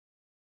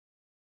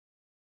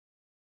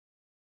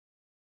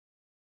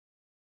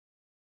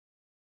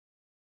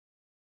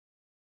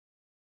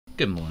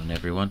Good morning,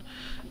 everyone.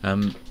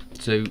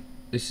 So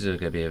this is going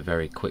to be a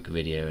very quick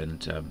video,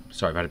 and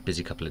sorry, I've had a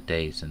busy couple of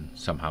days and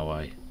somehow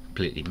I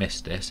completely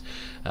missed this,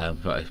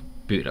 but I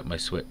booted up my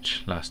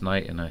Switch last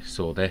night and I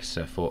saw this,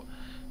 so I thought,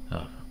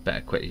 oh,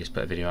 better quickly just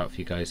put a video out for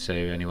you guys so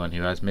anyone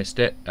who has missed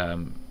it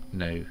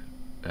know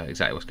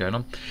exactly what's going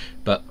on.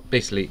 But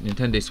basically,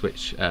 Nintendo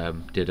Switch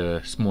did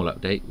a small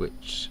update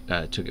which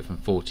took it from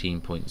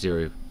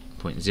 14.0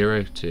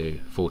 to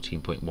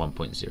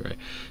 14.1.0,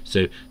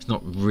 so it's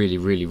not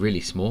really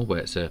small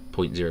where it's a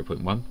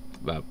 0.0.1,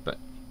 but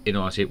in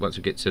honesty, once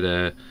we get to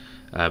the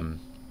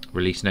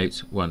release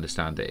notes, we'll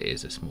understand that it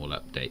is a small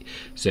update.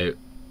 So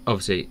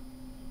obviously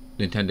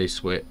Nintendo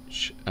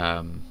Switch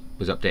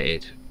was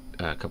updated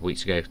a couple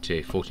weeks ago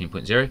to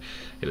 14.0.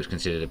 It was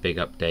considered a big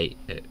update.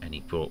 It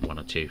only brought one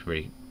or two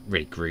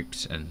really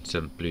groups and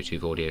some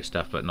Bluetooth audio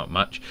stuff, but not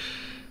much,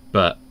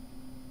 but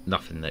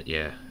nothing that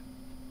you're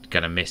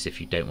gonna miss if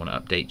you don't want to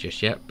update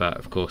just yet. But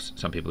of course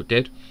some people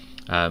did,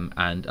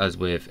 and as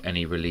with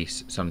any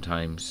release,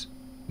 sometimes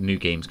new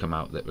games come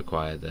out that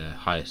require the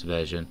highest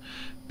version,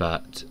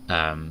 but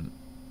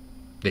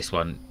this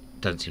one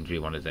doesn't seem to be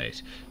one of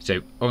those. So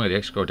I'm going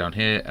to scroll down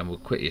here and we'll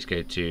quickly just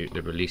go to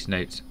the release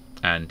notes,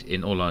 and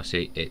in all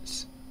honesty,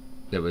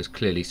 there was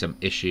clearly some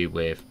issue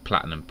with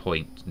platinum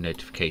point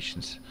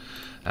notifications.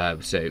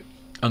 So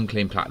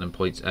unclaimed platinum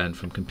points earned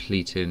from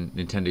completing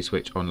Nintendo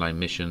Switch online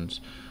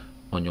missions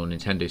on your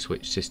Nintendo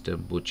Switch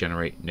system will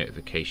generate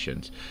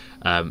notifications.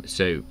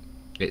 So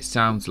it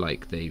sounds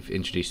like they've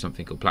introduced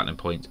something called platinum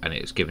points, and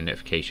it's giving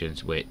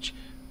notifications which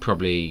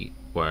probably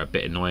were a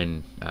bit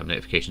annoying.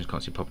 Notifications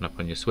constantly popping up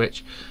on your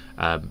Switch.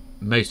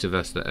 Most of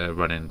us that are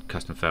running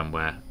custom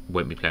firmware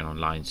won't be playing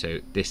online, so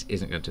this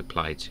isn't going to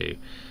apply to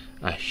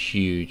a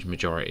huge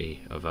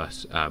majority of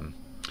us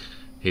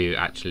who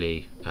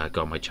actually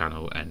go on my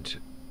channel and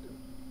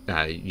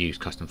use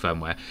custom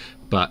firmware.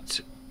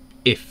 But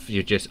if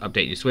you're just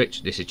updating your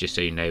Switch, this is just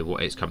so you know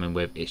what it's coming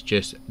with. It's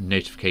just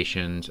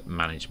notifications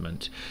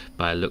management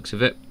by the looks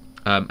of it,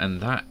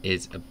 and that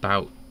is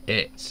about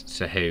it.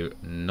 So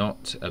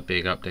not a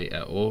big update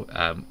at all.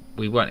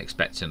 We weren't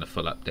expecting a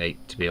full update,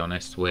 to be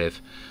honest,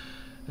 with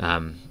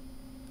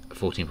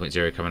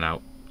 14.0 coming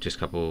out just a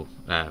couple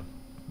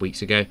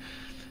weeks ago,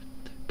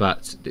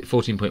 but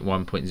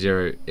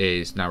 14.1.0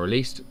 is now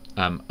released.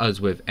 As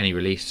with any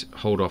release,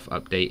 hold off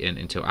updating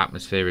until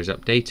Atmosphere is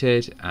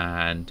updated,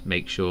 and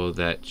make sure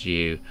that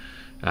you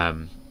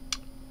either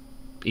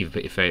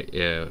put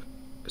your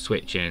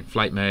Switch in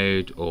flight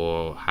mode,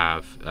 or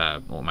have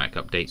automatic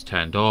updates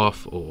turned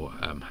off, or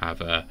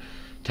have a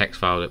text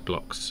file that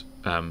blocks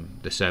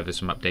the servers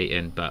from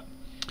updating. But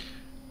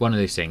one of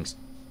those things.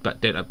 But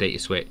don't update your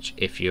Switch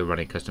if you're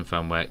running custom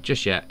firmware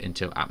just yet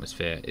until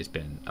Atmosphere has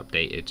been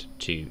updated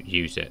to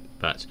use it.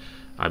 But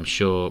I'm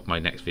sure my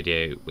next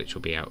video, which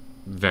will be out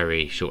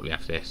very shortly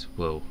after this,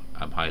 will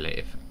highlight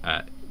if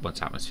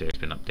once Atmosphere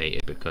has been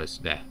updated, because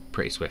they're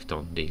pretty swift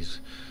on these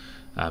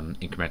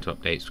incremental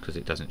updates, because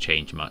it doesn't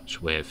change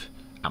much with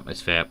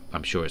Atmosphere.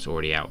 I'm sure it's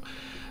already out.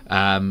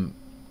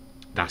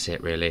 That's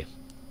it really.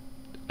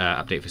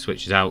 Update for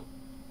Switch is out.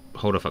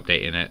 Hold off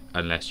updating it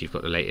unless you've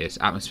got the latest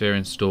Atmosphere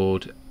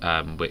installed,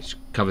 which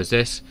covers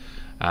this,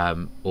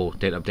 or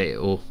don't update it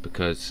all,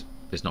 because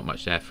there's not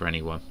much there for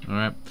anyone.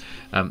 Alright,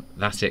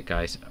 that's it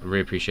guys. I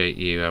really appreciate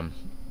you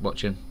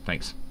watching.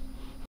 Thanks.